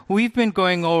we've been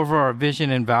going over our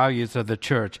vision and values of the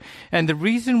church. And the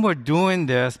reason we're doing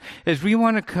this is we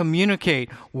want to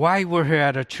communicate why we're here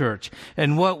at a church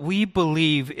and what we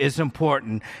believe is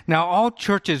important. Now, all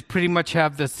churches pretty much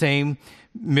have the same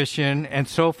mission and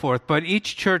so forth, but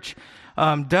each church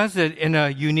does it in a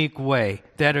unique way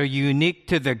that are unique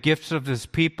to the gifts of this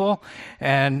people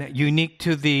and unique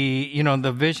to the,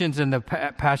 the visions and the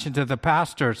passions of the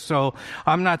pastor. So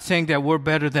I'm not saying that we're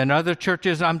better than other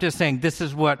churches. I'm just saying this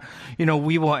is what,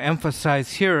 we will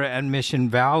emphasize here at Mission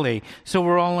Valley. So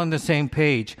we're all on the same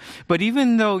page. But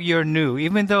even though you're new,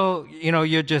 even though,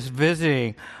 you're just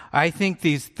visiting, I think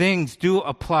these things do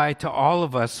apply to all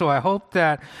of us. So I hope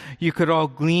that you could all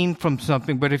glean from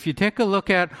something. But if you take a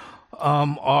look at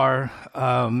our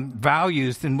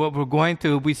values and what we're going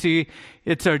through, we see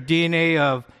it's our DNA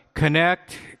of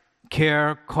connect,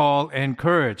 care, call, and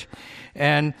courage.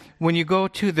 And when you go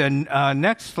to the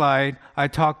next slide, I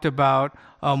talked about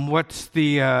what's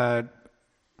the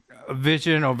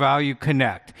vision or value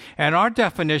connect. And our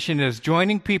definition is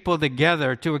joining people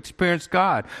together to experience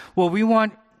God. Well, we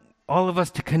want all of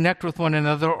us to connect with one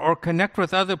another or connect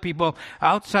with other people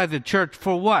outside the church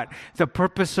for what? The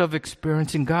purpose of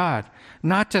experiencing God.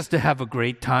 Not just to have a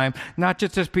great time, not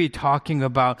just to be talking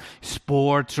about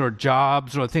sports or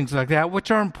jobs or things like that,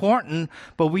 which are important,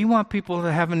 but we want people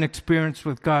to have an experience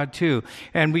with God too.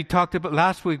 And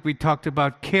last week we talked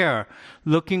about care,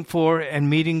 looking for and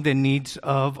meeting the needs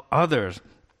of others.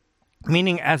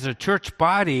 Meaning as a church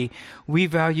body, we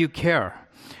value care.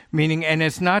 And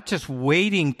it's not just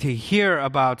waiting to hear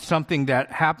about something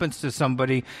that happens to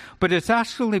somebody, but it's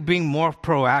actually being more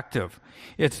proactive.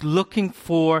 It's looking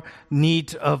for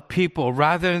needs of people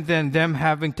rather than them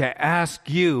having to ask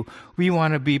you. We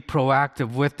want to be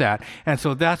proactive with that. And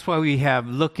so that's why we have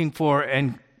looking for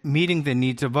and meeting the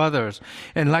needs of others.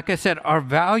 And like I said, our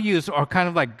values are kind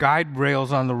of like guide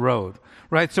rails on the road.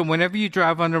 Right? So whenever you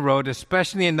drive on the road,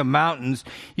 especially in the mountains,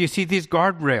 you see these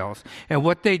guardrails. And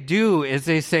what they do is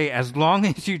they say, as long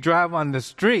as you drive on the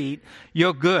street,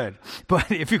 you're good.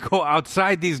 But if you go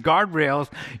outside these guardrails,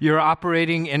 you're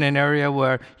operating in an area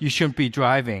where you shouldn't be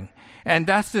driving. And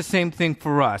that's the same thing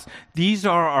for us. These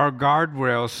are our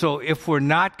guardrails. So if we're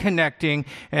not connecting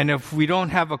and if we don't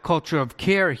have a culture of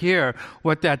care here,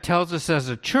 what that tells us as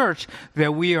a church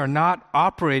that we are not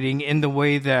operating in the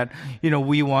way that,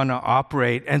 we want to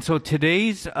operate. And so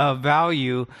today's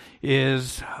value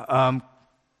is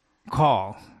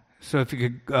call. So if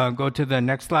you could go to the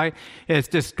next slide. It's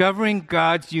discovering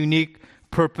God's unique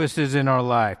purposes in our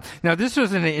life. Now, this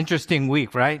was an interesting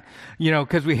week, right?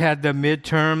 Because we had the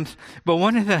midterms. But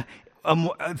one of the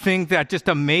things that just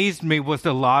amazed me was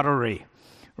the lottery,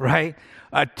 right?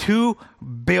 A $2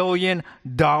 billion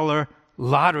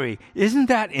lottery. Isn't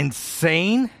that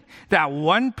insane? That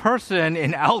one person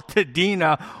in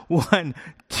Altadena won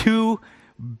 $2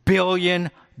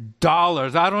 billion.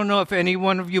 I don't know if any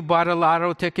one of you bought a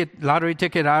lottery ticket.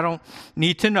 I don't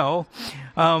need to know.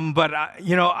 But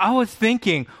I was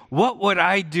thinking, what would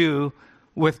I do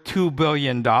with $2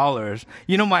 billion?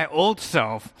 My old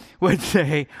self would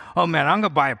say, oh man, I'm going to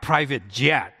buy a private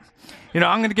jet.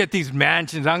 I'm going to get these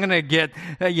mansions. I'm going to get,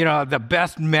 the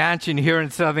best mansion here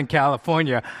in Southern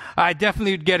California. I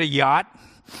definitely would get a yacht.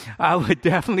 I would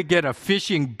definitely get a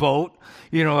fishing boat,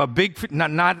 a big,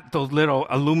 not those little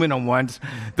aluminum ones,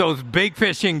 those big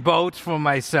fishing boats for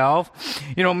myself,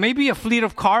 maybe a fleet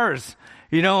of cars,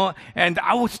 and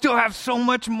I would still have so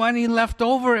much money left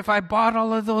over if I bought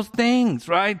all of those things,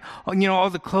 right? All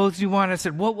the clothes you want. I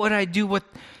said, what would I do with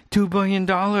 $2 billion?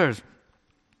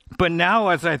 But now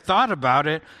as I thought about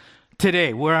it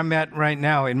today, where I'm at right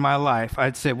now in my life,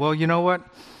 I'd say, well, you know what?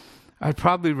 I'd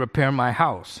probably repair my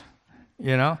house.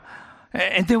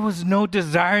 And there was no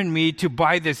desire in me to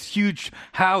buy this huge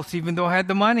house, even though I had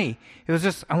the money. It was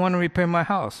just, I want to repair my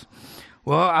house.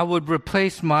 Well, I would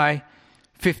replace my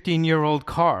 15-year-old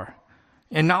car,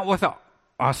 and not with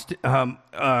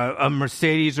a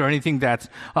Mercedes or anything that's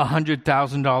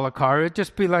 $100,000 car. It'd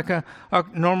just be like a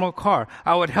normal car.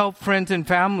 I would help friends and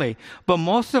family. But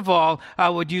most of all, I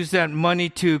would use that money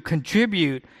to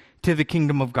contribute to the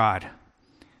kingdom of God.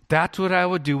 That's what I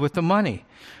would do with the money.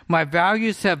 My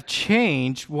values have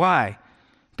changed. Why?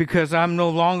 Because I'm no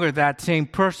longer that same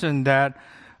person that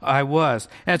I was.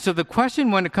 And so the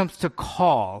question when it comes to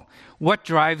call, what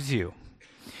drives you?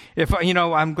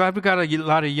 I'm glad we got a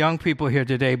lot of young people here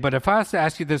today, but if I was to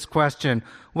ask you this question,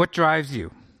 what drives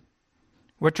you?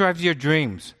 What drives your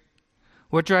dreams?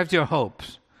 What drives your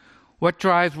hopes? What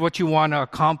drives what you want to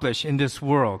accomplish in this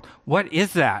world? What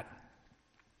is that?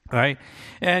 Right?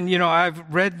 And, I've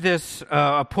read this,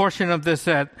 a portion of this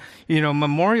at,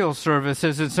 memorial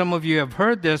services, and some of you have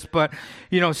heard this, but,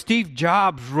 Steve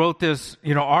Jobs wrote this,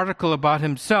 article about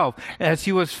himself as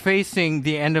he was facing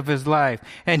the end of his life.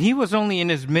 And he was only in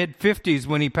his mid-50s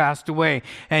when he passed away,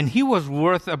 and he was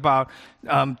worth about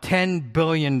 $10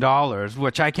 billion,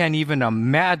 which I can't even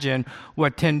imagine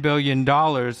what $10 billion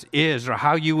is or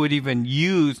how you would even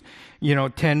use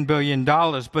 $10 billion.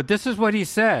 But this is what he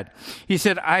said. He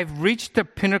said, I've reached the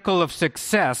pinnacle of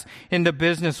success in the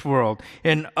business world.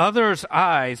 In others'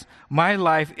 eyes, my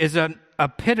life is an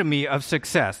epitome of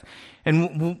success.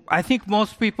 And I think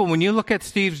most people, when you look at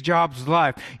Steve Jobs'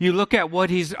 life, you look at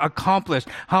what he's accomplished,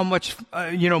 how much,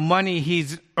 money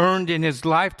he's earned in his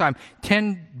lifetime,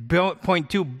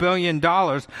 $10.2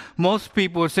 billion. Most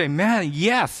people would say, man,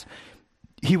 yes,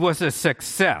 he was a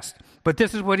success. But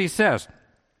this is what he says.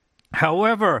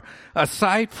 However,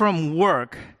 aside from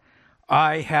work,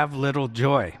 I have little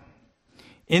joy.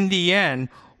 In the end,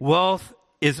 wealth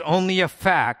is only a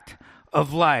fact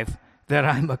of life that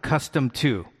I'm accustomed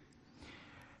to.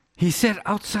 He said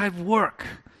outside work,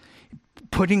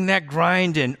 putting that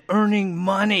grind in, earning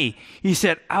money. He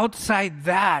said outside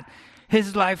that,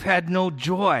 his life had no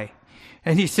joy.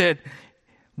 And he said,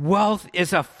 wealth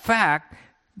is a fact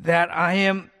that I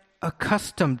am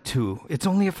accustomed to. It's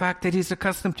only a fact that he's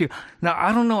accustomed to. Now,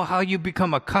 I don't know how you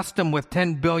become accustomed with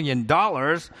 $10 billion,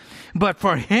 but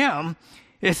for him,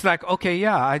 it's like, okay,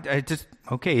 yeah,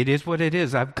 it is what it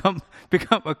is. I've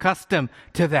become accustomed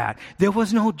to that. There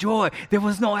was no joy. There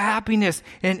was no happiness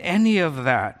in any of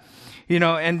that.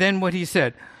 And then what he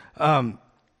said,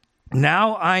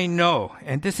 now I know,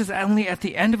 and this is only at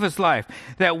the end of his life,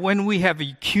 that when we have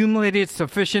accumulated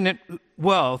sufficient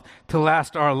wealth to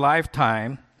last our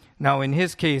lifetime, now in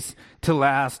his case, to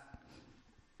last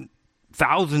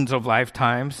thousands of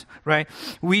lifetimes, right?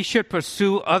 We should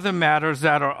pursue other matters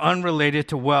that are unrelated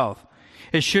to wealth.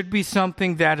 It should be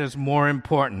something that is more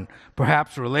important.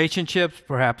 Perhaps relationships,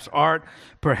 perhaps art,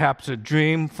 perhaps a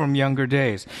dream from younger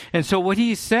days. And so what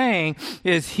he's saying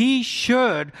is he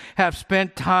should have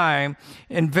spent time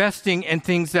investing in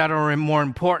things that are more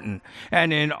important.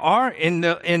 And in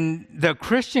the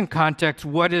Christian context,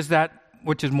 what is that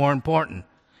which is more important?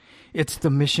 It's the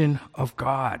mission of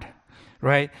God,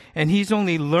 right? And he's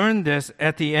only learned this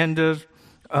at the end of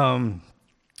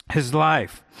his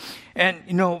life. And,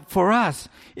 for us,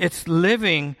 it's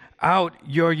living out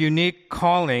your unique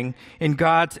calling in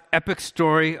God's epic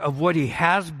story of what he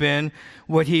has been,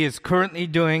 what he is currently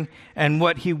doing, and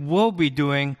what he will be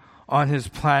doing on his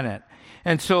planet.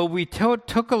 And so we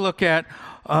took a look at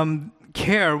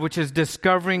care, which is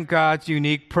discovering God's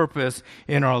unique purpose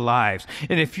in our lives.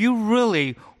 And if you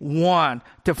really want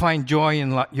to find joy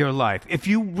in your life, if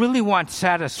you really want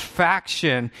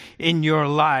satisfaction in your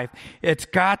life, it's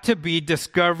got to be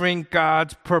discovering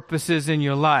God's purposes in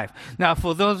your life. Now,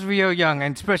 for those of you who are young,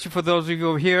 and especially for those of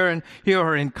you here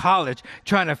or in college,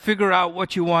 trying to figure out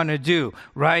what you want to do,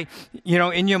 right?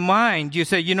 In your mind, you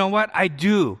say, you know what? I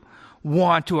do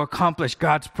want to accomplish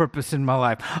God's purpose in my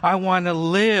life. I want to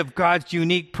live God's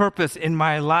unique purpose in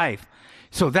my life.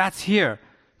 So that's here.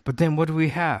 But then what do we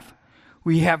have?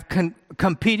 We have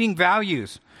competing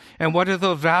values. And what are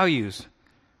those values?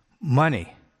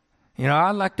 Money.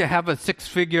 I'd like to have a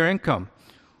 6-figure income.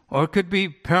 Or it could be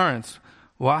parents.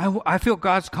 Well, I feel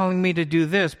God's calling me to do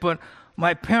this, but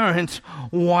my parents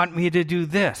want me to do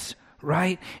this,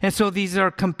 right? And so these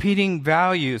are competing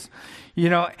values.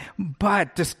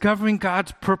 But discovering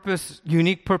God's purpose,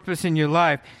 unique purpose in your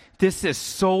life, this is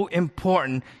so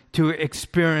important to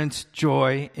experience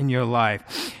joy in your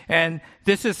life. And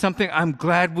this is something I'm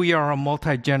glad we are a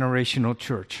multi-generational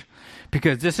church,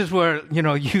 because this is where,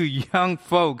 you young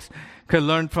folks could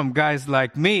learn from guys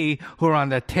like me who are on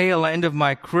the tail end of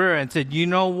my career and said, you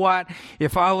know what?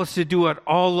 If I was to do it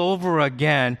all over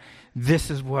again,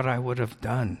 this is what I would have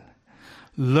done.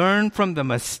 Learn from the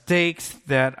mistakes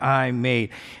that I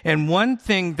made. And one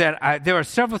thing there are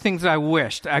several things I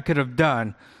wished I could have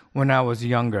done when I was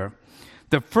younger.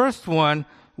 The first one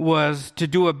was to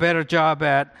do a better job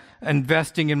at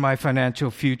investing in my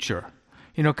financial future.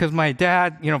 Because my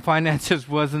dad, finances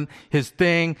wasn't his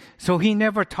thing. So he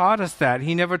never taught us that.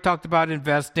 He never talked about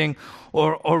investing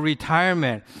or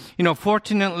retirement.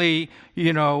 Fortunately,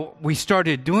 we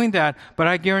started doing that. But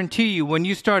I guarantee you, when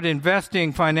you start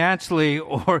investing financially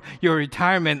or your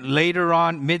retirement later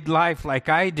on, midlife, like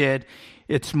I did,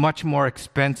 it's much more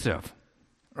expensive,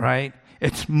 right?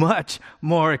 it's much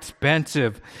more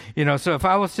expensive. So if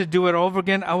I was to do it over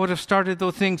again, I would have started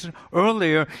those things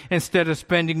earlier instead of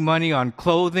spending money on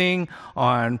clothing,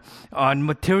 on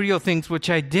material things, which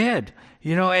I did.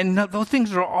 And those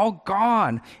things are all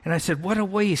gone. And I said, what a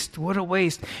waste, what a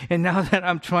waste. And now that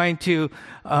I'm trying to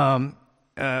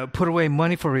put away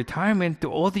money for retirement, the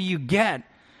older you get,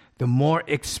 the more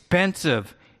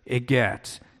expensive it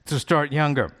gets. So start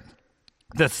younger.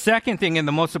 The second thing, and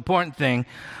the most important thing,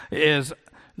 is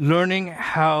learning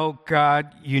how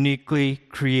God uniquely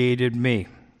created me.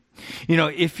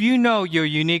 If you know your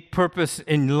unique purpose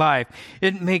in life,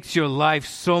 it makes your life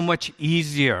so much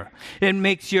easier. It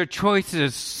makes your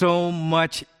choices so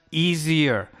much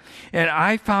easier. And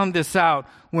I found this out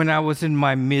when I was in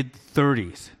my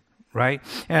mid-30s, right?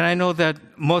 And I know that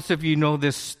most of you know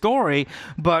this story,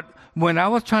 but when I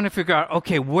was trying to figure out,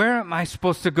 okay, where am I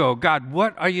supposed to go? God,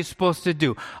 what are you supposed to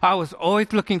do? I was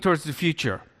always looking towards the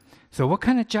future. So what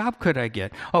kind of job could I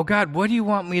get? Oh, God, what do you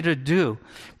want me to do?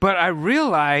 But I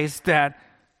realized that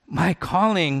my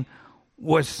calling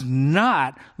was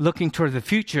not looking toward the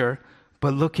future,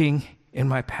 but looking in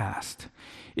my past.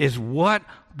 Is what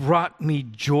brought me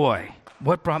joy.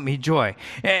 What brought me joy?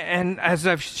 And as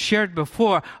I've shared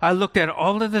before, I looked at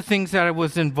all of the things that I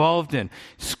was involved in.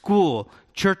 School,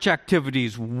 church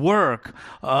activities, work,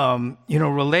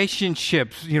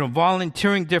 relationships,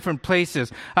 volunteering different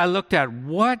places. I looked at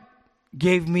what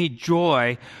gave me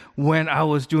joy when I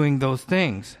was doing those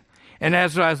things. And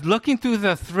as I was looking through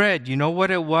the thread, you know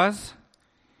what it was?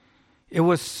 It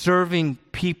was serving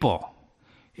people.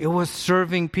 It was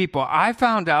serving people. I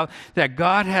found out that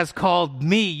God has called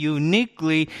me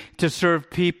uniquely to serve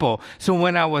people. So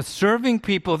when I was serving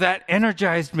people, that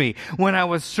energized me. When I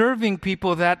was serving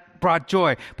people, that brought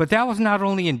joy. But that was not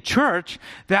only in church,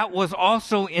 that was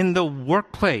also in the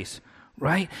workplace.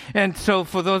 Right? And so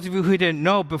for those of you who didn't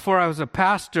know, before I was a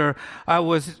pastor, I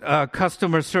was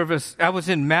customer service. I was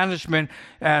in management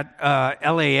at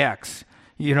LAX,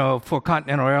 for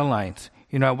Continental Airlines.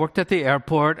 I worked at the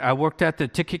airport. I worked at the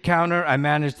ticket counter. I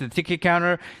managed the ticket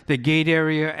counter, the gate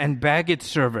area, and baggage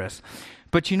service.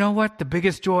 But you know what? The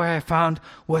biggest joy I found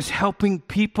was helping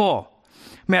people.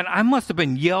 Man, I must have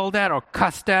been yelled at or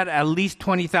cussed at least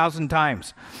 20,000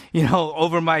 times,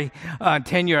 over my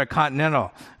tenure at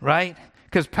Continental, right?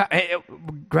 Because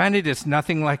granted, it's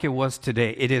nothing like it was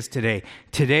today. It is today.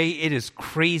 Today, it is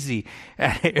crazy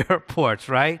at airports,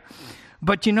 right?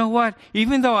 But you know what?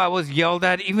 Even though I was yelled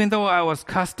at, even though I was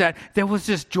cussed at, there was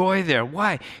just joy there.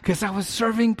 Why? Because I was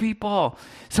serving people.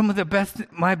 Some of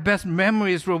my best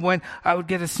memories were when I would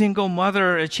get a single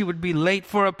mother and she would be late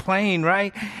for a plane,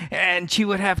 right? And she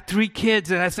would have 3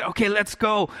 kids and I said, okay, let's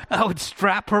go. I would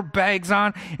strap her bags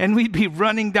on and we'd be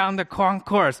running down the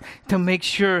concourse to make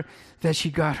sure that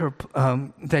she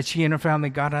and her family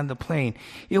got on the plane.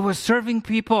 It was serving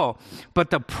people. But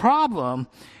the problem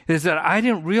is that I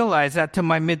didn't realize that to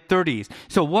my mid-30s.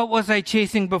 So what was I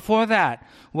chasing before that?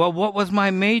 Well, what was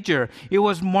my major? It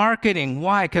was marketing.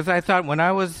 Why? Because I thought when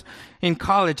I was in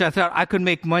college, I thought I could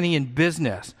make money in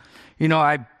business.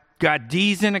 I got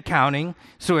D's in accounting,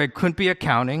 so it couldn't be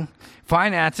accounting.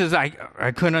 Finances, I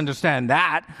couldn't understand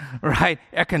that, right?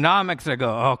 Economics, I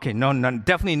go, okay, no,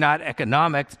 definitely not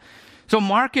economics. So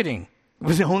marketing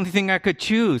was the only thing I could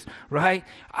choose, right?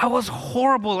 I was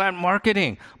horrible at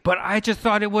marketing, but I just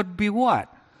thought it would be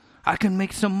what? I could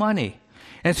make some money.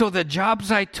 And so the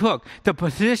jobs I took, the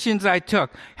positions I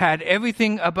took, had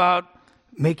everything about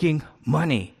making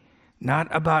money, not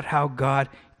about how God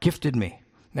gifted me.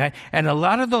 Right? And a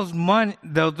lot of those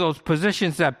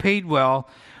positions that paid well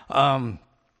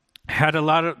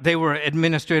they were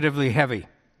administratively heavy.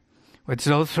 Which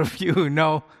those of you who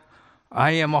know,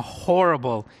 I am a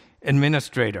horrible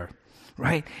administrator,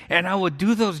 right? And I would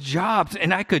do those jobs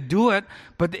and I could do it,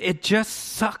 but it just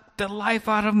sucked the life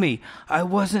out of me. I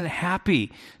wasn't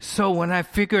happy. So when I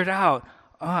figured out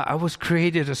I was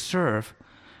created to serve,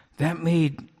 that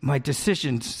made my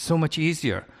decisions so much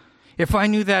easier. If I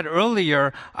knew that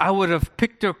earlier, I would have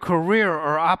picked a career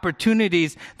or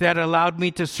opportunities that allowed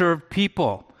me to serve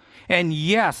people. And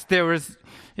yes,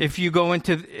 if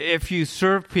you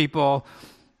serve people,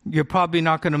 you're probably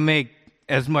not going to make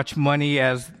as much money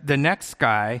as the next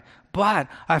guy. But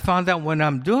I found out when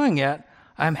I'm doing it,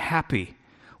 I'm happy.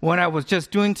 When I was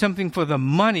just doing something for the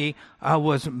money, I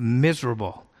was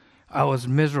miserable. And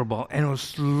it was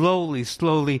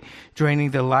slowly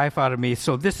draining the life out of me.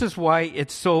 So this is why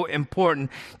it's so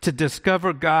important to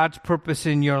discover God's purpose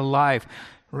in your life.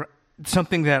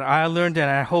 Something that I learned, and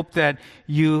I hope that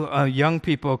you young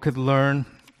people could learn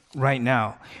right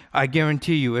now. I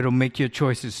guarantee you it'll make your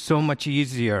choices so much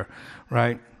easier,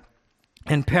 right?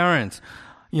 And parents,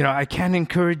 I can't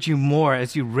encourage you more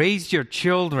as you raise your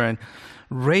children,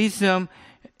 raise them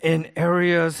in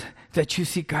areas that you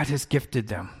see God has gifted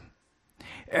them.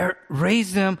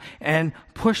 Raise them and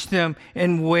push them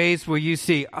in ways where you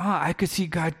see, I could see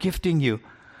God gifting you.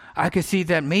 I could see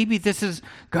that maybe this is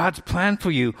God's plan for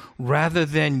you rather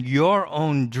than your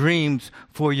own dreams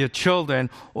for your children,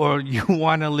 or you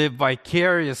want to live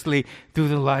vicariously through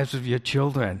the lives of your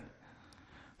children.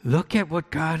 Look at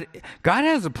what God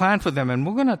has a plan for them, and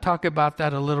we're going to talk about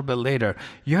that a little bit later.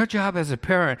 Your job as a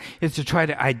parent is to try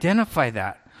to identify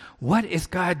that. What is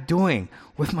God doing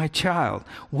with my child?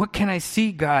 What can I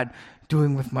see God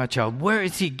doing with my child? Where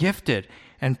is he gifted?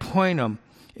 And point them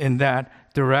in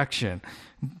that direction.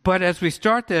 But as we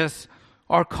start this,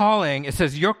 our calling, it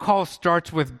says your call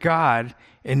starts with God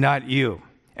and not you.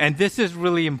 And this is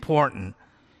really important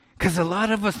because a lot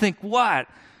of us think, what?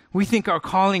 We think our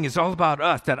calling is all about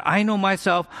us, that I know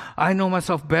myself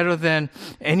better than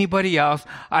anybody else.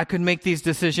 I could make these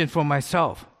decisions for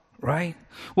myself, right?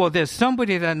 Well, there's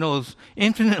somebody that knows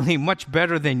infinitely much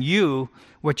better than you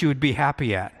what you would be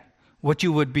happy at, what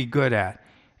you would be good at,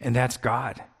 and that's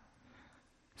God.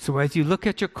 So as you look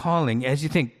at your calling, as you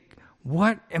think,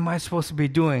 what am I supposed to be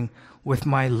doing with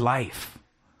my life?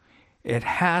 It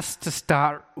has to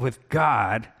start with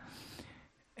God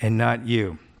and not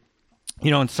you.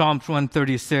 In Psalms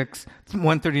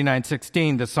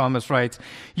 139:16, the psalmist writes,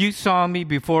 "You saw me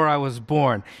before I was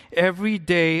born. Every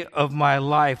day of my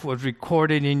life was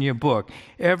recorded in your book.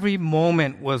 Every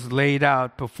moment was laid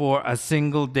out before a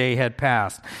single day had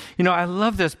passed." I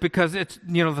love this because it's,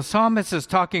 the psalmist is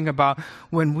talking about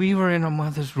when we were in a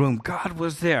mother's womb, God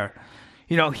was there.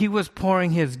 He was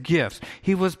pouring his gifts.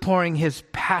 He was pouring his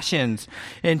passions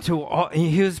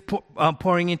he was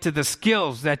pouring into the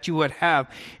skills that you would have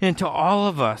into all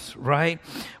of us, right?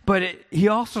 But he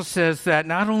also says that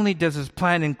not only does his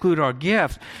plan include our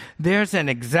gifts, there's an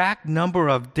exact number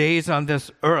of days on this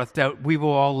earth that we will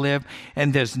all live,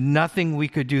 and there's nothing we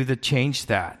could do to change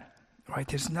that. Right?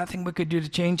 There's nothing we could do to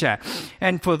change that.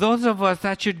 And for those of us,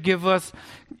 that should give us,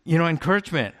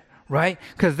 encouragement. Right?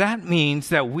 Because that means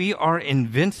that we are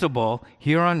invincible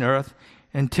here on earth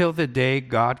until the day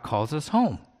God calls us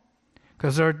home.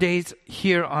 Because our days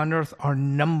here on earth are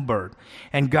numbered.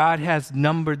 And God has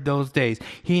numbered those days.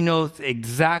 He knows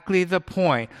exactly the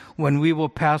point when we will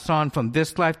pass on from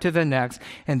this life to the next,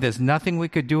 and there's nothing we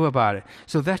could do about it.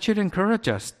 So that should encourage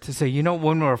us to say,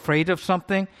 when we're afraid of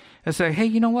something, and say, hey,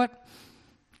 you know what?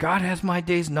 God has my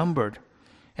days numbered.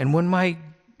 And when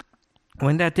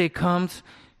that day comes,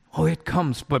 it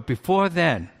comes. But before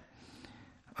then,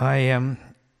 I am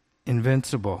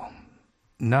invincible.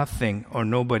 Nothing or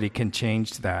nobody can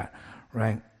change that,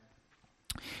 right?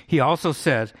 He also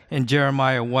says in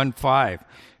Jeremiah 1:5,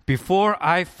 "Before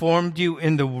I formed you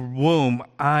in the womb,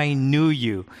 I knew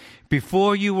you.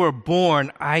 Before you were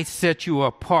born, I set you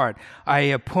apart. I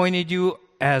appointed you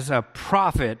as a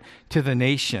prophet to the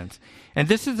nations." And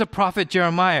this is the prophet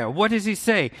Jeremiah. What does he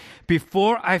say?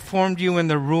 Before I formed you in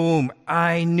the womb,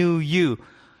 I knew you.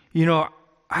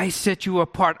 I set you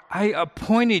apart. I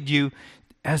appointed you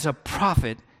as a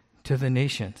prophet to the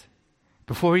nations.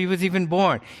 Before he was even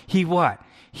born. He what?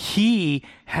 He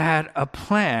had a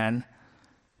plan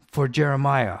for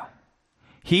Jeremiah.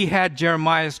 He had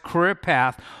Jeremiah's career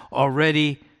path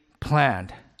already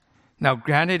planned. Now,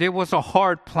 granted, it was a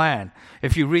hard plan.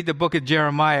 If you read the book of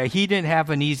Jeremiah, he didn't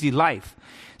have an easy life.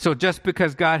 So just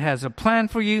because God has a plan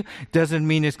for you doesn't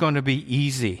mean it's going to be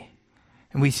easy.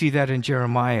 And we see that in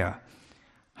Jeremiah.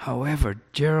 However,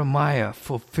 Jeremiah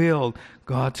fulfilled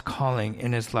God's calling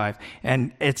in his life.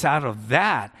 And it's out of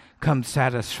that comes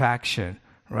satisfaction,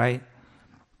 right?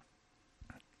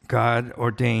 God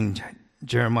ordained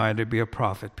Jeremiah to be a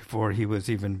prophet before he was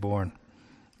even born,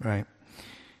 right?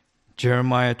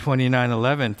 Jeremiah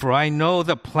 29:11, "For I know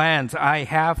the plans I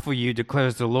have for you,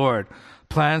 declares the Lord,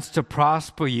 plans to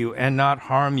prosper you and not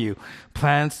harm you,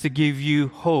 plans to give you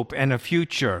hope and a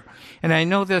future." And I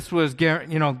know this was,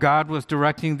 God was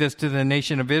directing this to the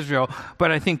nation of Israel,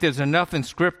 but I think there's enough in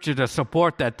Scripture to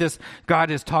support that this God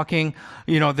is talking,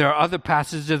 there are other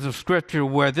passages of Scripture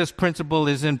where this principle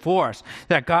is enforced,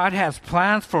 that God has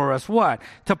plans for us, what?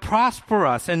 To prosper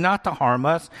us and not to harm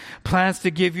us, plans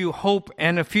to give you hope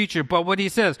and a future. But what he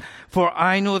says, "For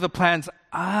I know the plans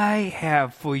I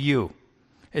have for you."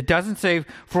 It doesn't say,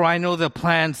 "For I know the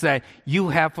plans that you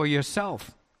have for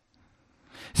yourself."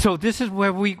 So this is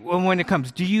where when it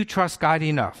comes, do you trust God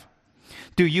enough?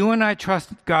 Do you and I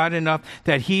trust God enough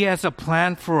that he has a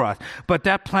plan for us? But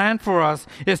that plan for us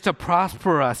is to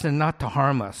prosper us and not to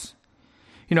harm us.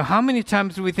 How many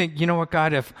times do we think,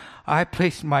 God, if I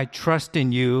place my trust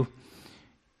in you,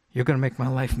 you're going to make my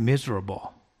life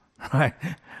miserable. right?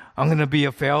 I'm going to be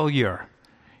a failure.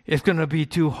 It's going to be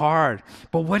too hard.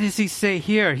 But what does he say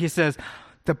here? He says,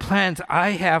 the plans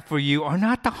I have for you are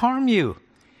not to harm you,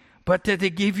 but that they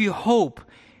give you hope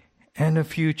and a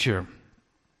future.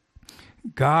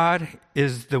 God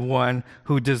is the one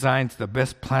who designs the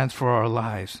best plans for our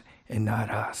lives and not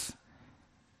us.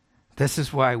 This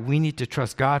is why we need to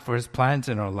trust God for his plans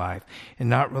in our life and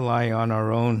not rely on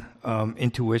our own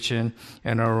intuition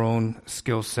and our own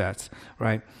skill sets,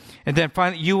 right? And then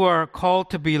finally, you are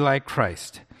called to be like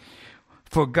Christ.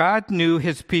 For God knew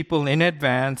his people in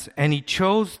advance, and he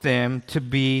chose them to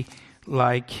be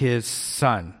like his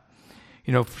son.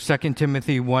 2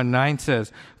 Timothy 1:9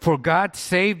 says, for God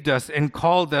saved us and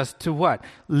called us to what?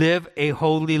 Live a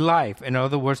holy life. In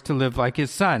other words, to live like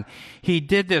his son. He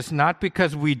did this not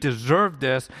because we deserved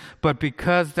this, but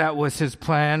because that was his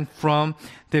plan from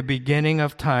the beginning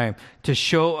of time, to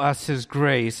show us his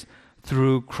grace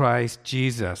through Christ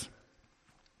Jesus.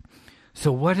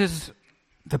 So what is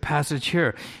the passage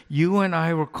here? You and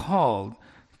I were called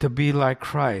to be like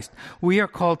Christ. We are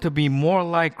called to be more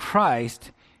like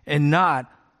Christ and not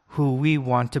who we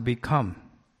want to become.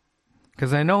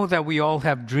 Because I know that we all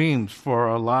have dreams for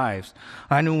our lives.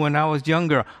 I knew when I was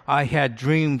younger, I had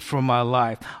dreams for my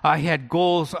life. I had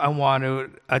goals I wanted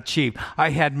to achieve.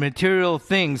 I had material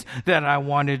things that I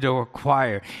wanted to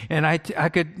acquire. And I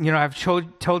could, I've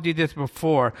told you this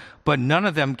before, but none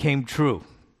of them came true.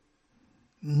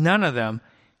 None of them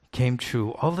came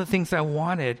true. All the things I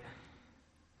wanted,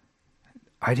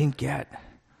 I didn't get.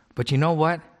 But you know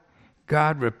what?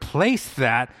 God replaced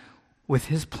that with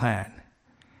his plan.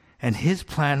 And his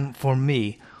plan for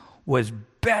me was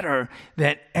better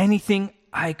than anything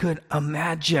I could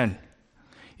imagine.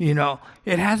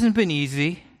 It hasn't been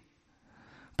easy,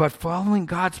 but following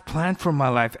God's plan for my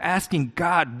life, asking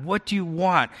God, what do you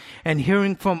want? And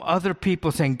hearing from other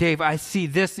people saying, Dave, I see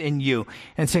this in you.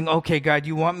 And saying, okay, God,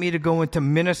 you want me to go into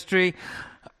ministry?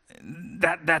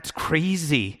 That's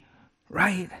crazy,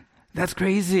 right? That's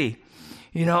crazy.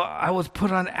 I was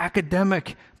put on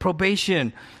academic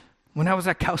probation when I was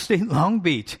at Cal State Long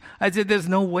Beach. I said, there's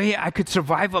no way I could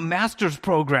survive a master's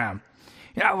program.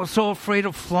 I was so afraid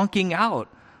of flunking out,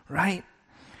 right?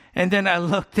 And then I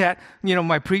looked at,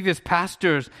 my previous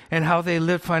pastors and how they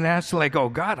lived financially. Like, oh,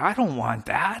 God, I don't want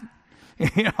that.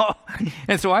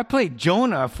 And so I played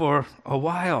Jonah for a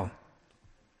while.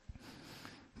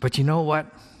 But you know what?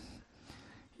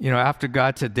 After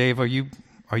God said, Dave, are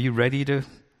you ready to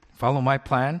follow my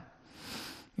plan?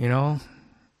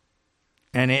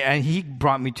 And he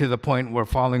brought me to the point where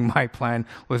following my plan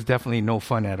was definitely no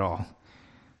fun at all.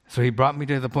 So he brought me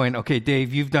to the point, okay,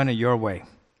 Dave, you've done it your way.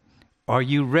 Are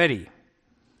you ready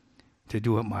to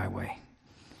do it my way?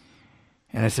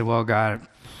 And I said, well, God,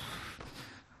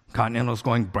 Continental's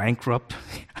going bankrupt.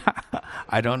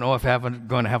 I don't know if I'm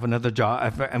going to have another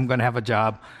job. If I'm going to have a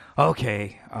job.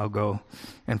 Okay, I'll go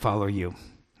and follow you,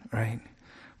 right?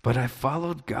 But I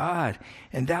followed God,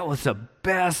 and that was the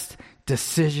best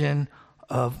decision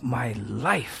of my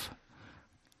life.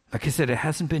 Like I said, it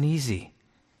hasn't been easy.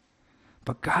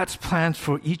 But God's plans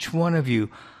for each one of you,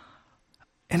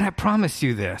 and I promise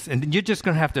you this, and you're just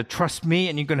going to have to trust me,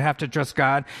 and you're going to have to trust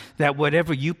God, that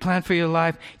whatever you plan for your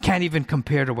life can't even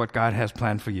compare to what God has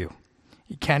planned for you.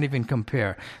 You can't even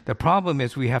compare. The problem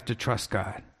is we have to trust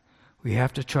God. We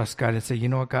have to trust God and say, you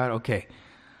know what, God, okay,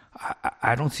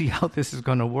 I don't see how this is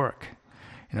going to work.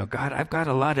 God, I've got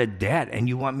a lot of debt, and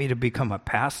you want me to become a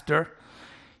pastor?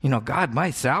 God,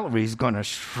 my salary is going to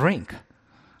shrink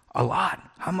a lot.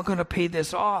 How am I going to pay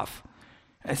this off?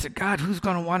 I said, God, who's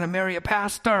going to want to marry a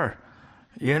pastor?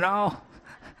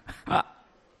 But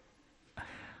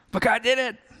God did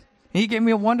it. He gave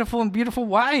me a wonderful and beautiful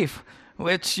wife,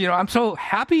 which, I'm so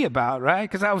happy about, right?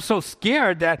 Because I was so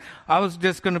scared that I was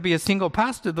just going to be a single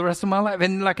pastor the rest of my life.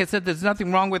 And like I said, there's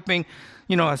nothing wrong with being,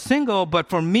 a single, but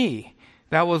for me,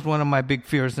 that was one of my big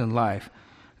fears in life.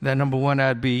 That number one,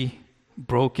 I'd be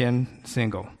broken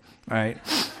single, right?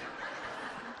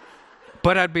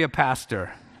 But I'd be a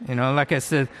pastor. Like I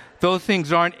said, those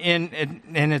things aren't in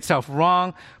itself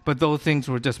wrong, but those things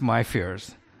were just my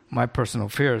fears, my personal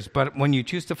fears. But when you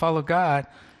choose to follow God,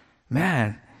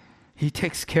 man, he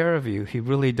takes care of you. He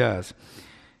really does.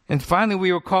 And finally,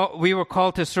 we were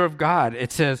called to serve God.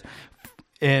 It says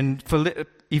in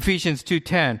Ephesians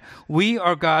 2:10, we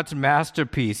are God's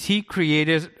masterpiece. He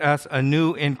created us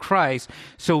anew in Christ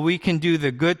so we can do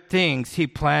the good things he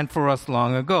planned for us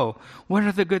long ago. What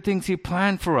are the good things he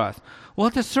planned for us? Well,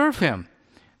 to serve him.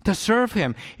 To serve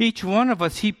him. Each one of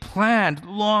us, he planned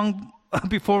long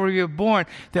before we were born,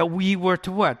 that we were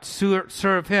to what?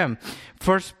 Serve him.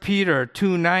 1 Peter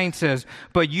 2:9 says,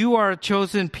 "But you are a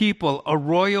chosen people, a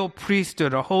royal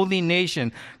priesthood, a holy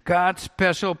nation, God's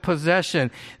special possession,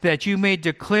 that you may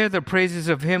declare the praises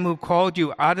of him who called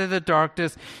you out of the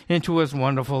darkness into his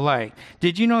wonderful light."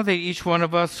 Did you know that each one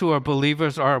of us who are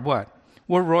believers are what?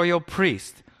 We're royal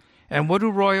priests. And what do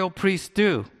royal priests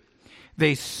do?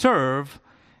 They serve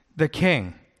the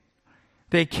king.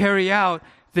 They carry out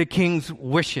the king's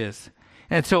wishes.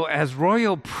 And so as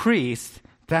royal priests,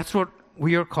 that's what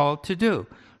we are called to do,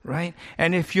 right?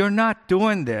 And if you're not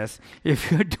doing this,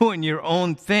 if you're doing your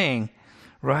own thing,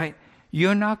 right,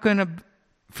 you're not going to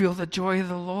feel the joy of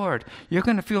the Lord. You're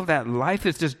going to feel that life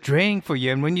is just draining for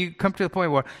you. And when you come to the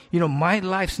point where, my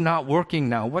life's not working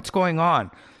now, what's going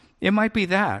on? It might be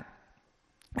that.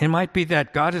 It might be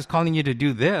that God is calling you to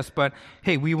do this, but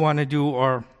hey, we want to do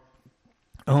our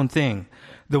own thing.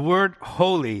 The word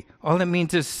holy, all it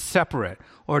means is separate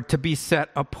or to be set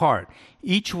apart.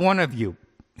 Each one of you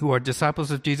who are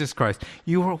disciples of Jesus Christ,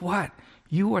 you are what?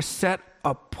 You are set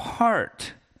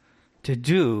apart to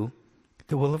do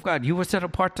the will of God. You were set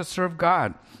apart to serve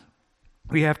God.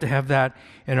 We have to have that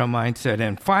in our mindset.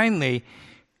 And finally,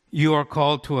 you are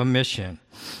called to a mission.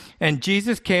 And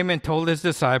Jesus came and told his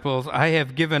disciples, "I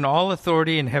have given all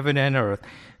authority in heaven and earth.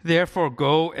 Therefore,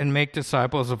 go and make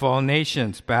disciples of all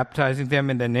nations, baptizing them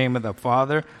in the name of the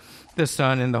Father, the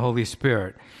Son, and the Holy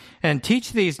Spirit. And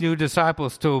teach these new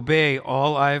disciples to obey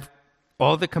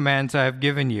all the commands I have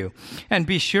given you. And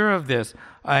be sure of this,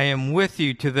 I am with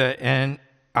you to the end.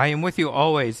 I am with you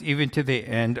always, even to the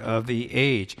end of the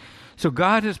age." So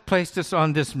God has placed us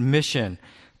on this mission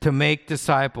to make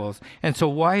disciples. And so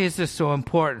why is this so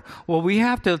important? Well, we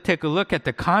have to take a look at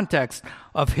the context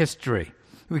of history.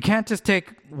 We can't just take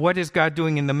what is God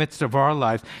doing in the midst of our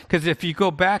lives. Because if you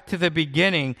go back to the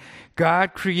beginning,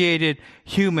 God created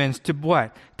humans to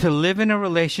what? To live in a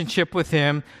relationship with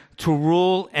him, to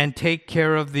rule and take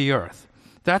care of the earth.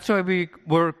 That's why we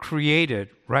were created,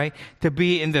 right? To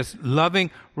be in this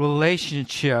loving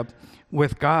relationship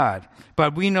with God.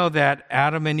 But we know that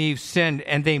Adam and Eve sinned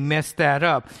and they messed that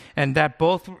up. And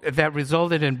that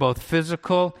resulted in both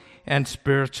physical and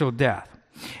spiritual death.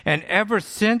 And ever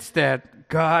since that,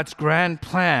 God's grand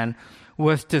plan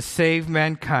was to save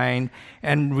mankind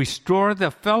and restore the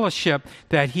fellowship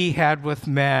that he had with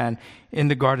man in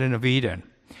the Garden of Eden.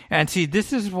 And see,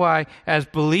 this is why, as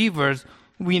believers,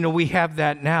 we have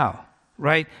that now,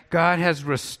 right? God has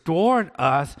restored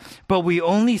us, but we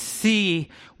only see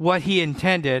what he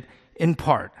intended in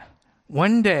part.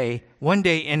 One day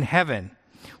in heaven,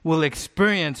 we'll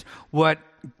experience what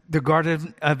the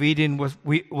Garden of Eden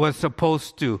was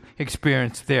supposed to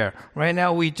experience there. Right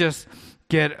now, we just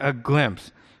get a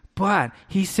glimpse. But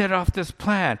he set off this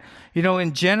plan.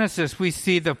 In Genesis, we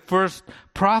see the first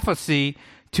prophecy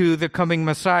to the coming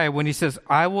Messiah when he says,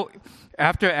 "I will,"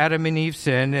 after Adam and Eve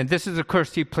sinned, and this is a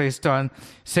curse he placed on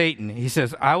Satan. He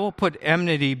says, "I will put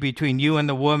enmity between you and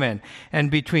the woman, and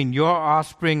between your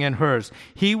offspring and hers.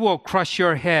 He will crush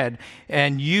your head,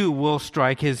 and you will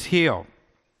strike his heel."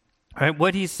 Right?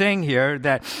 What he's saying here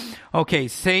that,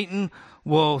 Satan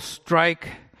will strike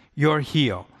your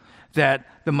heel. That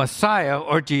the Messiah,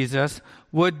 or Jesus,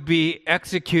 would be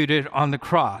executed on the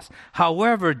cross.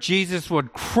 However, Jesus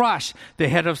would crush the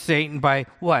head of Satan by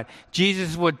what?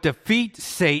 Jesus would defeat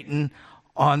Satan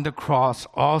on the cross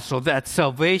also. That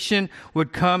salvation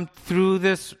would come through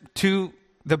this to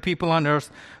the people on earth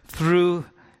through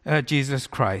Jesus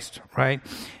Christ, right?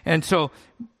 And so,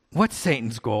 what's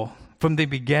Satan's goal? From the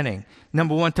beginning.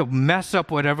 Number one, to mess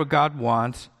up whatever God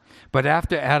wants. But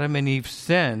after Adam and Eve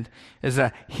sinned, is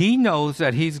that he knows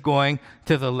that he's going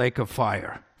to the lake of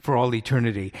fire for all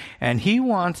eternity. And he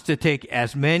wants to take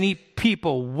as many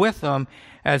people with him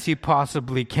as he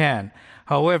possibly can.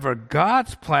 However,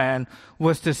 God's plan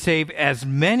was to save as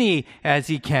many as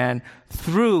he can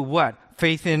through what?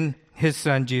 Faith in his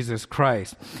son, Jesus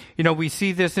Christ. We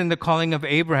see this in the calling of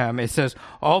Abraham. It says,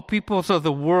 "All peoples of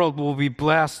the world will be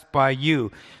blessed by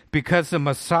you," because the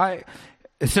Messiah,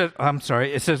 it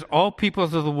says, "All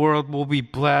peoples of the world will be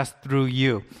blessed through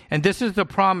you." And this is the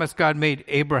promise God made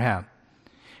Abraham.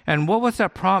 And what was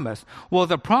that promise? Well,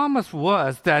 the promise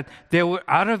was that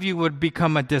out of you would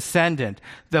become a descendant,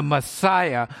 the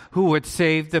Messiah, who would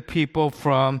save the people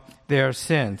from their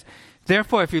sins.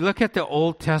 Therefore, if you look at the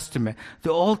Old Testament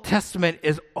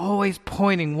is always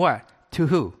pointing what? To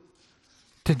who?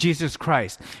 To Jesus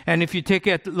Christ. And if you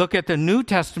look at the New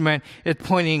Testament, it's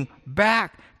pointing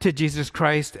back to Jesus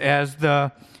Christ as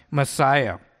the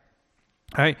Messiah.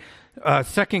 All right?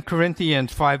 2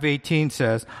 Corinthians 5:18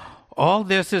 says, All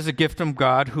this is a gift from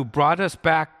God who brought us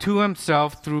back to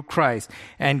himself through Christ.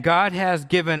 And God has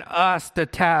given us the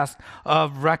task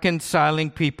of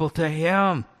reconciling people to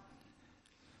him.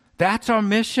 That's our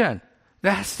mission.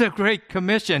 That's the Great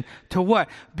Commission. To what?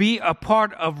 Be a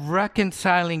part of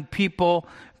reconciling people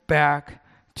back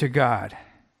to God.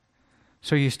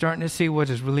 So you're starting to see what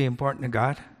is really important to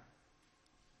God?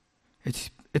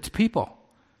 It's people.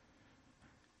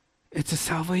 It's the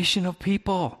salvation of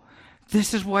people.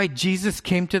 This is why Jesus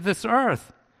came to this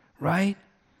earth, right?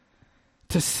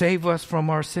 To save us from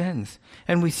our sins.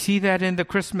 And we see that in the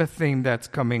Christmas theme that's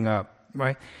coming up,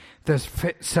 right? The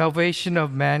salvation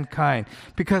of mankind.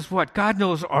 Because what? God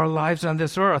knows our lives on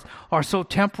this earth are so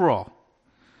temporal.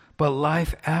 But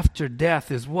life after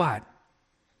death is what?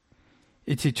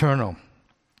 It's eternal.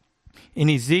 In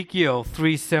Ezekiel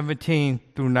 3:17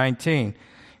 through 19,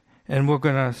 and we're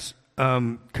going to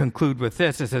conclude with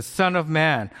this. It says, Son of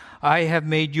man, I have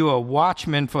made you a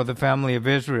watchman for the family of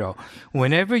Israel.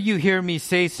 Whenever you hear me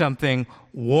say something,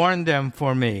 warn them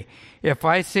for me. If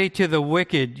I say to the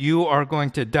wicked, you are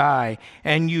going to die,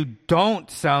 and you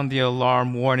don't sound the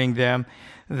alarm warning them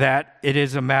that it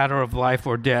is a matter of life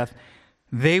or death,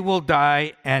 they will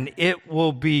die, and it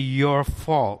will be your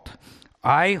fault.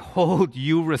 I hold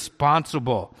you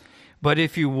responsible. But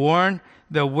if you warn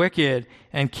the wicked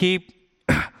and keep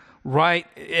right,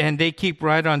 and they keep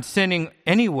right on sinning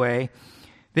anyway,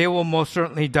 they will most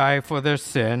certainly die for their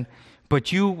sin,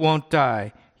 but you won't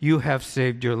die. You have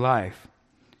saved your life.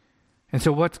 And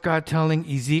so what's God telling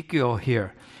Ezekiel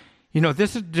here? You know,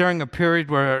 this is during a period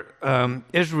where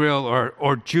Israel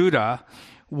or Judah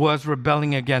was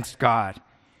rebelling against God.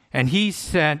 And he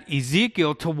sent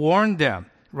Ezekiel to warn them,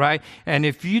 right? And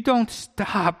if you don't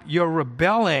stop your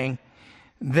rebelling,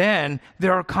 then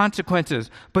there are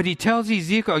consequences. But he tells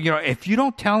Ezekiel, you know, if you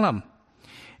don't tell them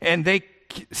and they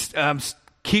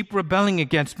keep rebelling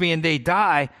against me and they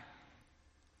die,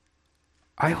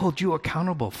 I hold you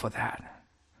accountable for that.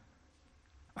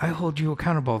 I hold you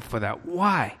accountable for that.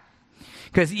 Why?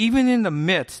 Because even in the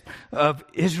midst of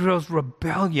Israel's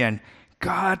rebellion,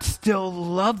 God still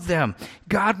loved them.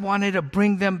 God wanted to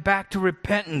bring them back to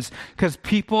repentance because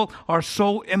people are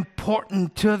so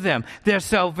important to them. Their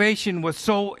salvation was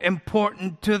so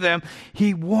important to them.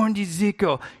 He warned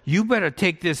Ezekiel, you better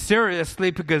take this seriously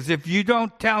because if you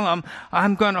don't tell them,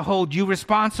 I'm going to hold you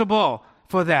responsible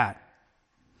for that.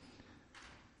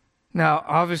 Now,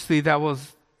 obviously, that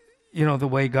was, you know, the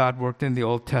way God worked in the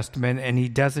Old Testament, and he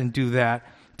doesn't do that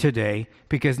today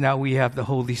because now we have the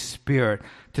Holy Spirit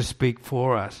to speak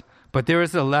for us. But there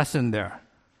is a lesson there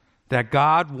that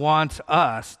God wants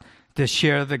us to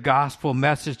share the gospel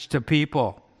message to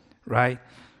people, right?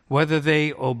 Whether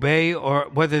they obey or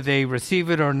whether they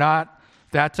receive it or not,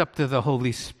 that's up to the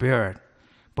Holy Spirit.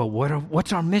 But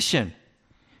what's our mission?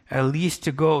 At least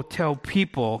to go tell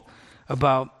people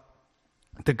about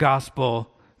the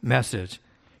gospel message.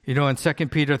 You know, in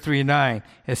 2 Peter 3:9,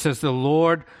 it says the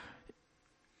Lord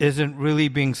isn't really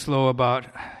being slow about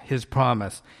his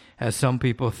promise, as some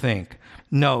people think.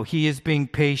 No, he is being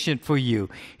patient for you.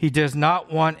 He does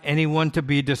not want anyone to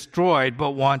be destroyed,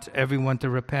 but wants everyone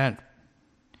to repent.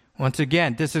 Once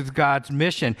again, this is God's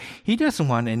mission. He doesn't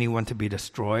want anyone to be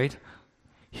destroyed.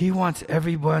 He wants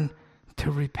everyone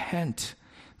to repent.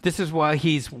 This is why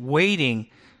he's waiting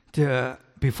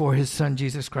before his son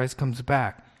Jesus Christ comes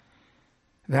back.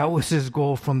 That was his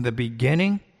goal from the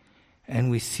beginning,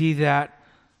 and we see that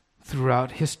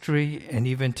throughout history and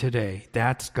even today.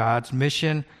 That's God's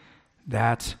mission.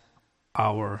 That's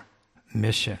our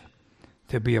mission,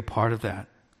 to be a part of that.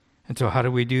 And so how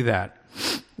do we do that?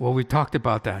 Well, we talked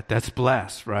about that. That's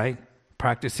BLESS, right?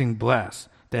 Practicing BLESS,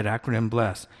 that acronym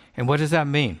BLESS. And what does that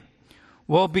mean?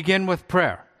 Well, begin with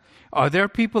prayer. Are there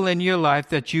people in your life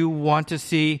that you want to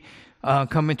see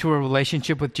come into a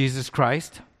relationship with Jesus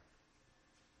Christ?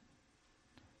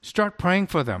 Start praying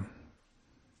for them.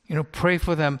 You know, pray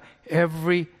for them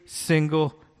every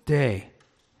single day.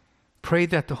 Pray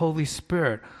that the Holy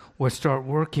Spirit would start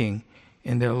working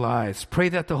in their lives. Pray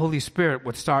that the Holy Spirit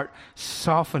would start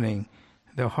softening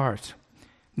their hearts.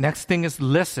 Next thing is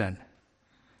listen.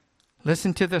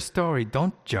 Listen to their story.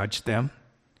 Don't judge them.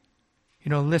 You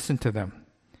know, listen to them.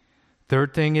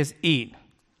 Third thing is eat.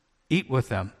 Eat with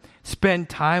them. Spend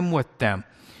time with them.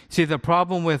 See, the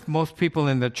problem with most people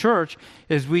in the church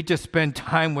is we just spend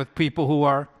time with people who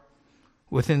are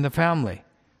within the family,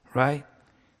 right?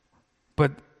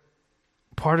 But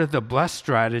part of the BLESS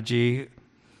strategy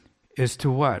is to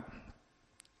what?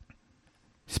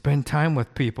 Spend time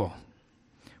with people.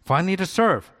 Finally, to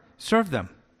serve. Serve them.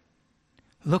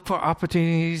 Look for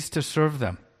opportunities to serve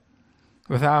them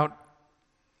without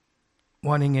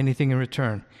wanting anything in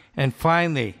return. And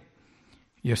finally,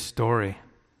 your story.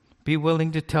 Be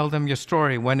willing to tell them your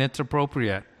story when it's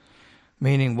appropriate.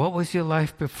 Meaning, what was your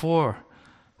life before?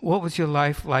 What was your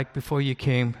life like before you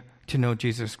came to know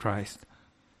Jesus Christ?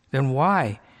 Then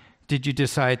why did you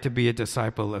decide to be a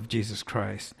disciple of Jesus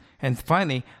Christ? And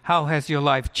finally, how has your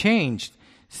life changed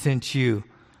since you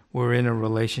were in a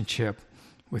relationship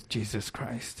with Jesus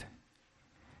Christ?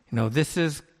 This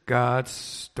is God's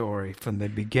story from the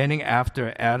beginning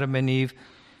after Adam and Eve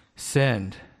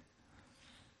sinned.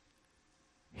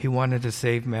 He wanted to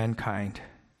save mankind.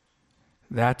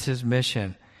 That's his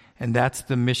mission. And that's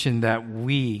the mission that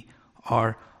we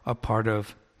are a part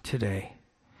of today.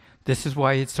 This is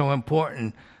why it's so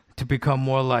important to become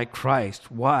more like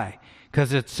Christ. Why?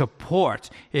 Because it supports,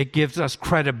 it gives us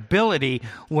credibility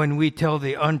when we tell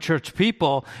the unchurched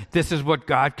people, this is what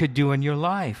God could do in your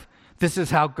life. This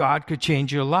is how God could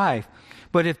change your life.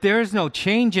 But if there is no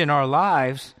change in our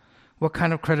lives, what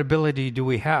kind of credibility do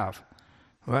we have?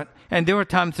 Right? And there were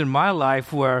times in my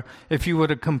life where if you were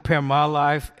to compare my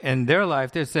life and their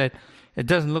life, they said, it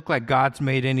doesn't look like God's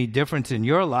made any difference in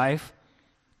your life.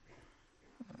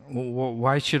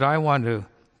 Why should I want to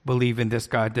believe in this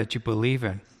God that you believe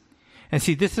in? And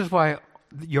see, this is why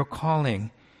your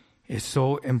calling is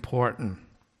so important.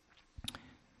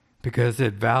 Because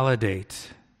it validates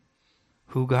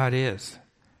who God is.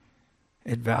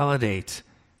 It validates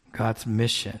God's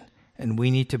mission. And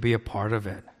we need to be a part of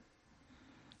it.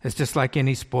 It's just like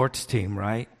any sports team,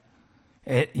 right?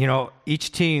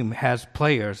 Each team has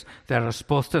players that are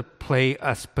supposed to play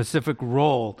a specific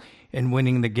role in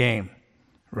winning the game,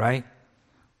 right?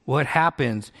 What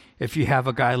happens if you have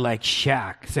a guy like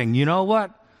Shaq saying, you know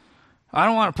what? I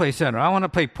don't want to play center. I want to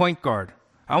play point guard.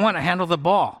 I want to handle the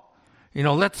ball.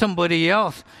 Let somebody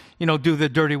else, do the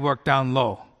dirty work down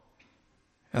low.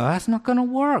 That's not going to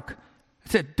work. I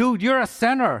said, dude, you're a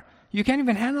center. You can't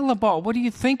even handle the ball. What are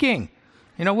you thinking?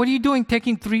 What are you doing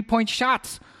taking 3-point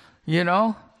shots?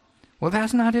 Well,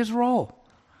 that's not his role.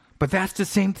 But that's the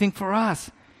same thing for us.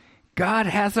 God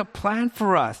has a plan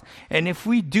for us. And if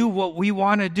we do what we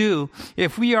want to do,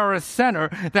 if we are a center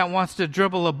that wants to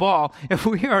dribble a ball, if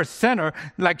we are a center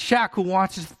like Shaq who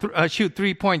wants to shoot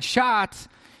 3-point shots,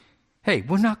 hey,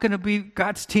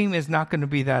 God's team is not going to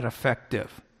be that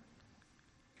effective.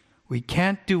 We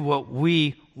can't do what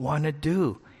we want to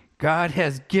do. God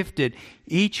has gifted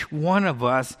each one of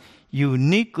us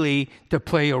uniquely to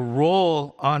play a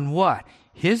role on what?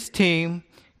 His team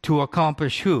to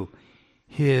accomplish who?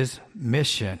 His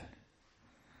mission.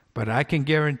 But I can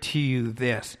guarantee you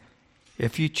this.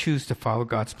 If you choose to follow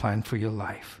God's plan for your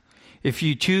life, if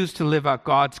you choose to live out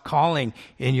God's calling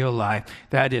in your life,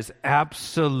 that is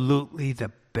absolutely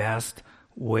the best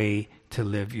way to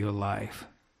live your life.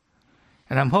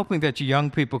 And I'm hoping that you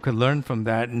young people could learn from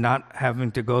that and not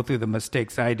having to go through the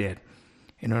mistakes I did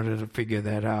in order to figure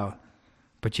that out.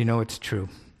 But it's true.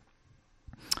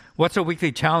 What's our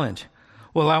weekly challenge?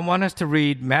 Well, I want us to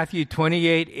read Matthew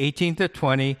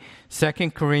 28:18-20,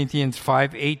 2 Corinthians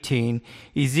 5:18,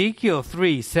 Ezekiel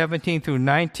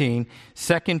 3:17-19,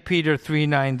 2 Peter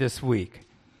 3:9 this week.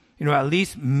 At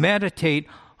least meditate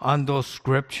on those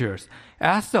scriptures.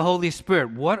 Ask the Holy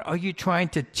Spirit, what are you trying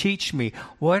to teach me?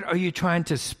 What are you trying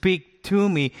to speak to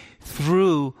me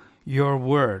through your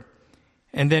word?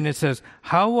 And then it says,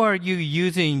 how are you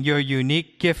using your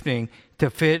unique gifting to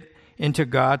fit into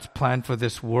God's plan for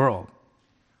this world?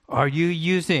 Are you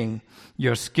using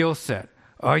your skill set?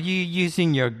 Are you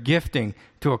using your gifting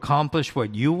to accomplish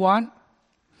what you want?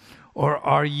 Or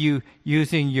are you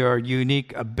using your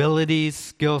unique abilities,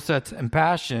 skill sets, and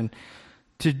passion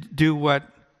to do what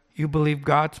you believe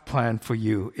God's plan for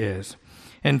you is?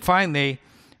 And finally,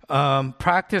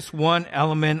 practice one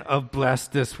element of Bless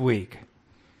this week.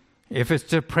 If it's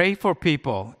to pray for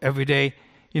people every day,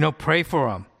 pray for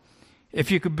them. If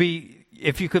you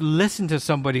could listen to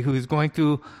somebody who is going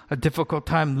through a difficult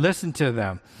time, listen to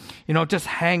them. Just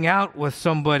hang out with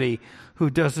somebody who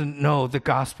doesn't know the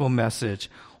gospel message,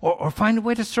 or find a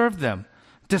way to serve them.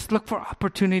 Just look for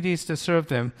opportunities to serve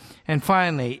them. And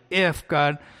finally, if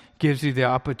God gives you the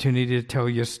opportunity to tell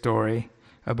your story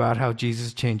about how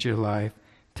Jesus changed your life,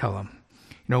 tell them.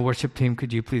 Worship team,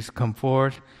 could you please come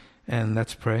forward and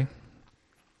let's pray.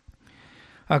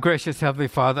 Our gracious Heavenly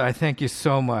Father, I thank you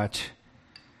so much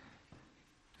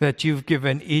that you've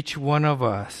given each one of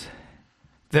us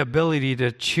the ability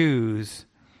to choose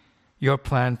your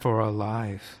plan for our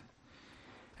lives.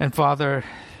 And Father,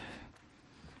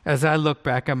 as I look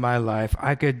back at my life,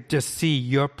 I could just see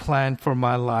your plan for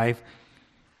my life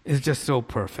is just so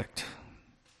perfect.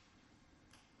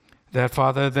 That,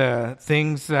 Father, the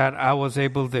things that I was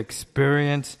able to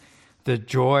experience the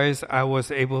joys I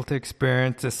was able to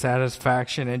experience, the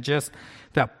satisfaction, and just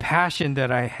the passion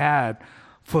that I had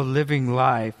for living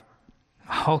life,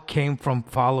 all came from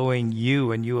following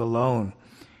you and you alone.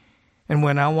 And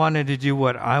when I wanted to do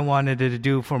what I wanted to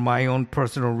do for my own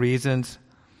personal reasons,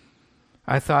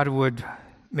 I thought it would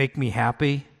make me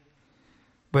happy,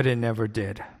 but it never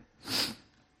did.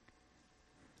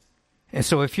 And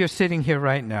so if you're sitting here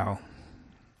right now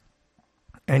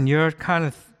and you're kind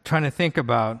of trying to think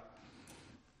about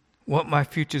what my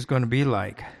future is going to be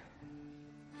like,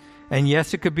 and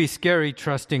yes, it could be scary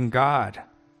trusting God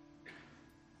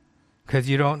because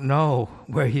you don't know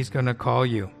where He's going to call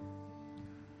you.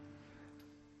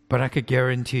 But I could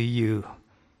guarantee you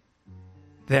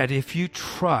that if you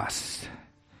trust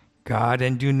God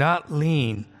and do not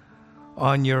lean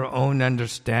on your own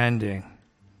understanding,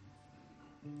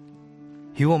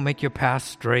 He will make your path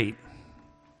straight.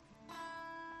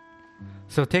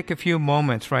 So take a few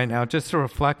moments right now just to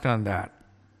reflect on that.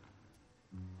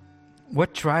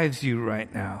 What drives you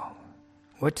right now?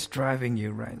 What's driving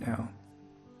you right now?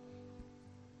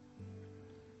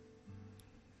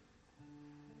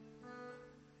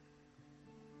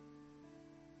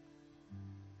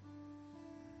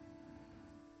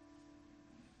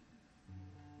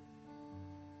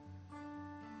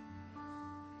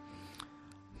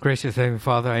 Gracious Heavenly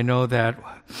Father, I know that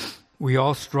we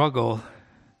all struggle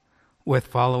with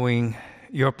following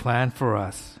your plan for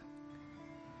us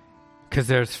because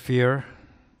there's fear.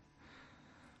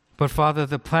 But Father,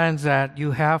 the plans that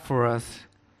you have for us,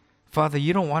 Father,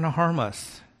 you don't want to harm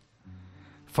us.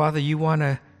 Father, you want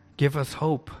to give us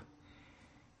hope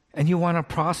and you want to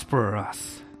prosper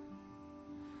us.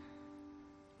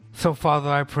 So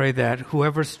Father, I pray that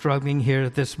whoever's struggling here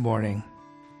this morning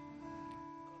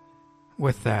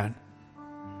with that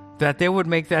they would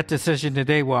make that decision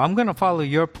today. Well, I'm going to follow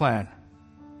your plan,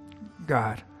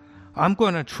 God. I'm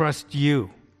going to trust you.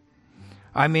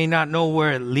 I may not know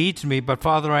where it leads me, but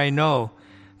Father, I know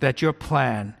that your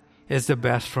plan is the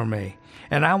best for me.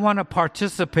 And I want to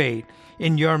participate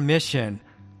in your mission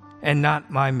and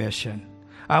not my mission.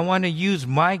 I want to use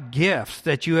my gifts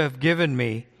that you have given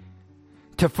me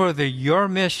to further your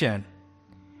mission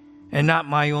and not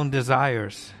my own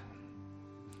desires.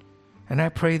 And I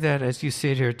pray that as you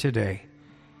sit here today,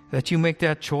 that you make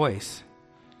that choice,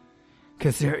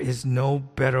 because there is no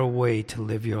better way to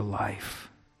live your life.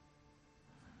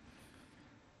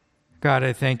 God,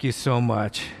 I thank you so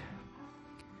much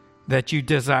that you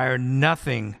desire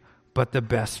nothing but the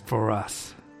best for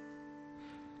us.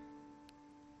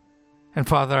 And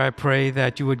Father, I pray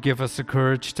that you would give us the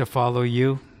courage to follow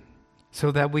you so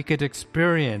that we could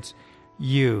experience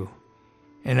you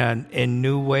in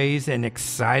new ways and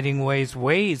exciting ways,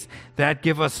 ways that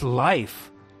give us life,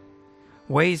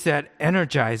 ways that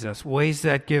energize us, ways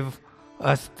that give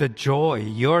us the joy,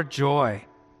 your joy.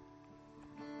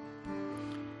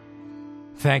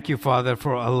 Thank you, Father,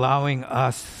 for allowing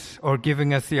us or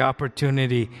giving us the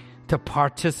opportunity to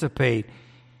participate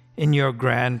in your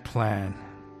grand plan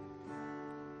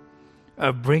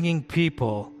of bringing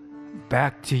people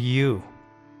back to you,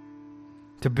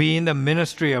 to be in the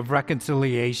ministry of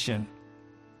reconciliation,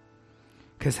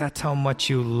 because that's how much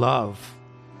you love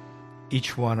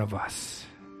each one of us.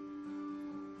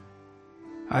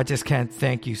 I just can't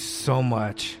thank you so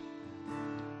much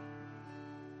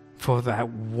for that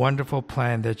wonderful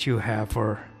plan that you have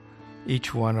for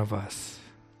each one of us.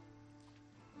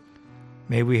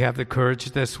 May we have the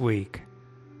courage this week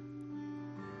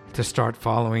to start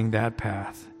following that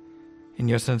path. In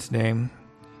your Son's name,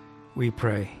 we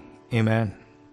pray. Amen.